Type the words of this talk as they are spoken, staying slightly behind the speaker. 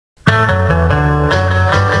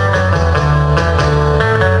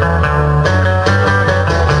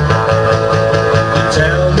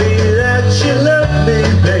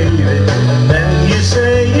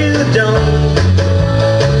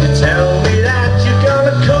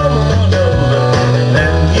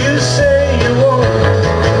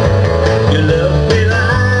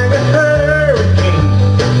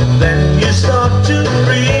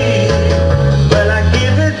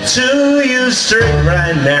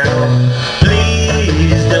now.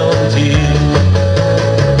 Please don't tease.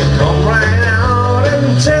 Come right out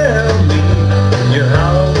and tell me you're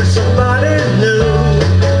out with somebody new.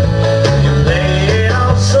 You play it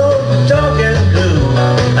all so dark and blue.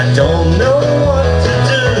 I don't know what to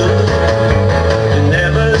do. You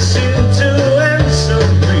never seem to answer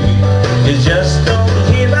me. You just don't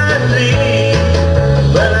hear my plea.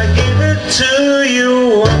 But I give it to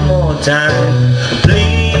you one more time.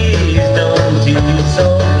 Please don't tease,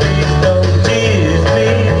 oh please don't tease me.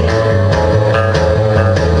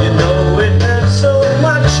 You know it hurts so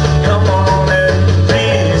much, come on and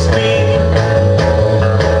please me.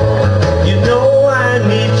 You know I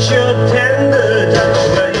need your tender touch.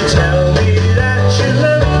 Well, you tell me that you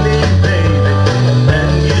love me, baby, then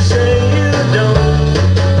you say you don't.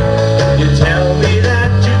 You tell me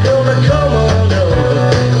that you're gonna come on over,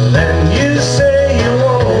 then you say you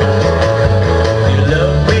won't. You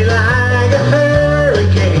love me like a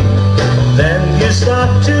hurricane, then you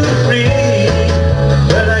start to breathe.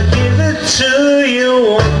 But I give it to you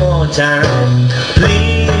one more time.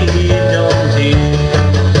 Please don't tease.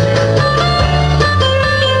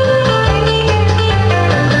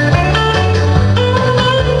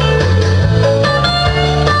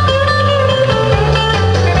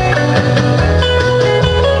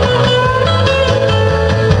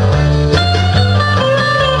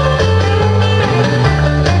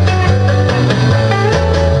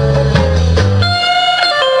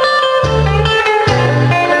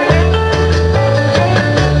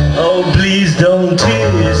 Please don't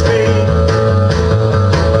tease me.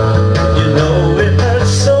 You know it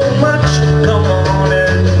hurts so much, come on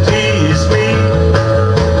and tease me.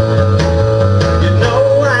 You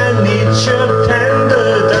know I need your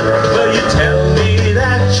tender touch. Well, you tell me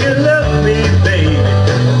that you love me, baby,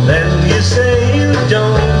 then you say you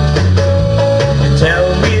don't. You tell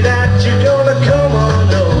me that you're gonna come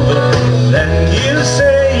on over, then you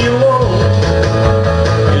say you won't.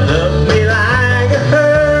 You love me like a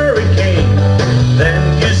hurricane, then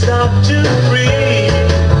you stop to breathe.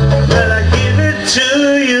 But I give it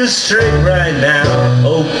to you straight right now.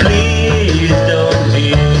 Oh, please.